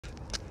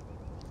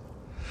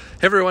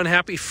Hey everyone,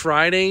 happy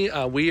Friday.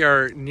 We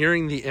are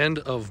nearing the end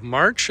of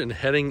March and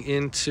heading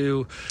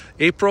into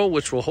April,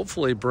 which will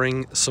hopefully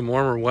bring some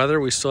warmer weather.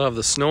 We still have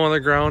the snow on the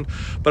ground,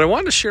 but I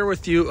wanted to share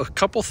with you a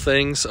couple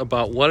things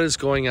about what is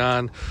going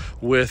on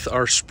with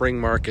our spring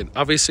market.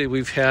 Obviously,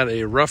 we've had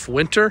a rough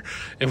winter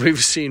and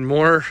we've seen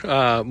more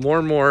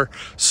and more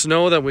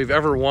snow than we've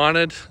ever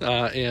wanted,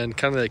 and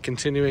kind of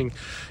continuing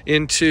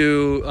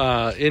into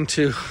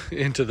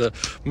the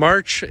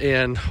March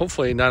and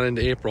hopefully not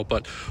into April.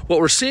 But what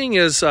we're seeing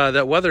is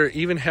that weather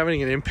even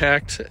having an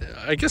impact,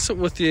 I guess,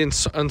 with the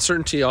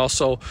uncertainty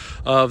also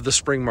of the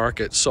spring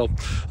market. So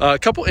a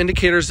couple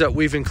indicators that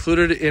we've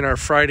included in our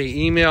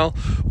Friday email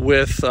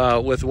with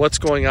what's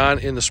going on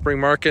in the spring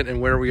market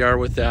and where we are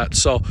with that.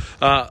 So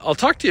I'll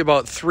talk to you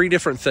about three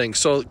different things.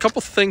 So a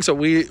couple things that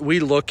we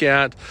look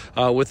at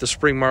with the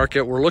spring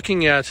market. We're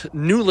looking at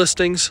new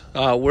listings,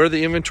 where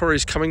the inventory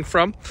is coming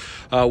from,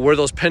 where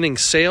those pending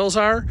sales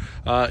are,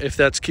 if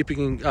that's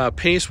keeping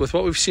pace with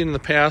what we've seen in the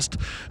past,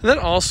 and then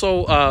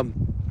also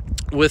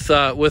with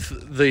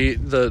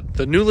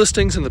the new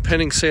listings and the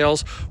pending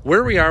sales,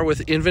 where we are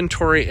with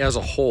inventory as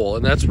a whole,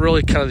 and that's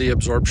really kind of the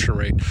absorption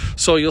rate.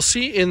 So you'll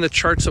see in the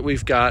charts that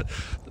we've got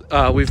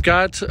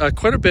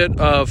quite a bit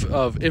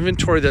of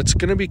inventory that's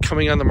going to be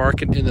coming on the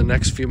market in the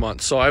next few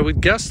months. So I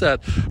would guess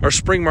that our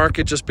spring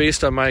market, just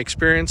based on my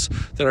experience,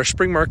 that our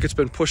spring market's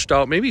been pushed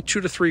out maybe 2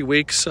 to 3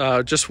 weeks,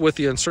 just with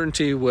the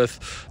uncertainty with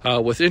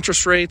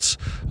interest rates,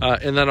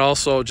 and then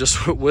also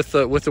just with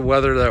the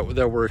weather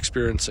that we're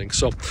experiencing.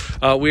 So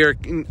we are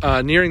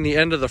nearing the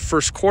end of the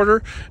first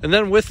quarter, and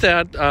then with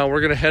that,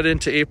 we're going to head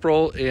into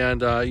April,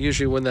 and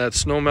usually when that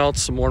snow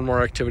melts, more and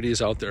more activity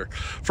is out there.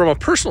 From a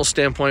personal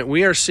standpoint,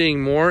 we are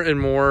seeing more and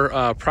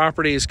more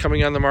properties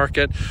coming on the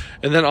market,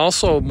 and then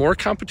also more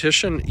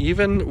competition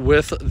even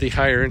with the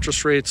higher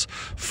interest rates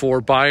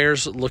for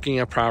buyers looking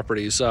at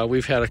properties.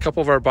 We've had a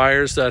couple of our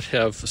buyers that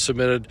have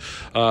submitted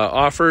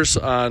offers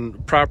on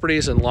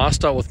properties and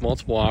lost out with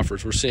multiple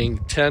offers. We're seeing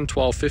 10,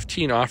 12,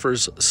 15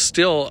 offers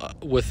still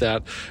with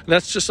that, and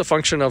that's just a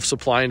function of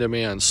supply and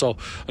demand. So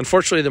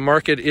unfortunately, the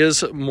market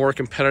is more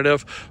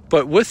competitive,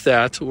 but with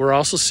that, we're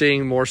also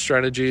seeing more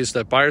strategies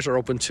that buyers are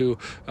open to,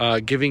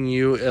 giving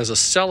you as a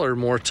seller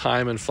more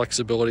time and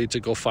flexibility to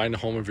go find a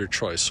home of your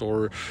choice. So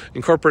we're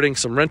incorporating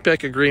some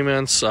rent-back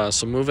agreements,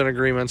 some move-in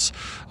agreements,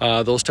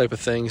 those type of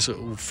things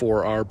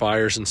for our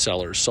buyers and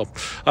sellers. So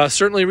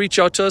certainly reach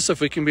out to us if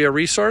we can be a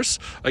resource.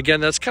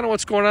 Again, that's kind of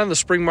what's going on in the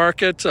spring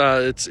market.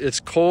 It's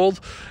cold,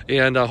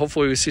 and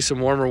hopefully we see some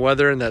warmer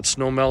weather and that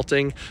snow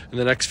melting in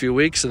the next few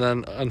weeks. And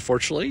then,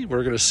 unfortunately,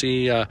 we're going to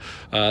see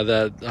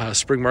that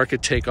spring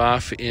market take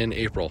off in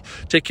April.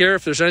 Take care.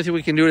 If there's anything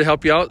we can do to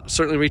help you out,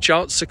 certainly reach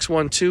out.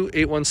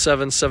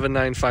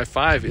 612-817-7955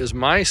 is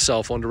my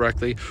cell phone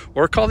directly,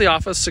 or call the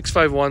office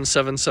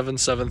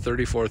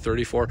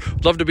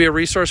 651-777-3434. Love to be a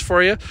resource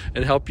for you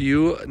and help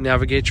you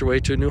navigate your way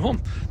to a new home.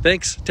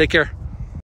 Thanks. Take care.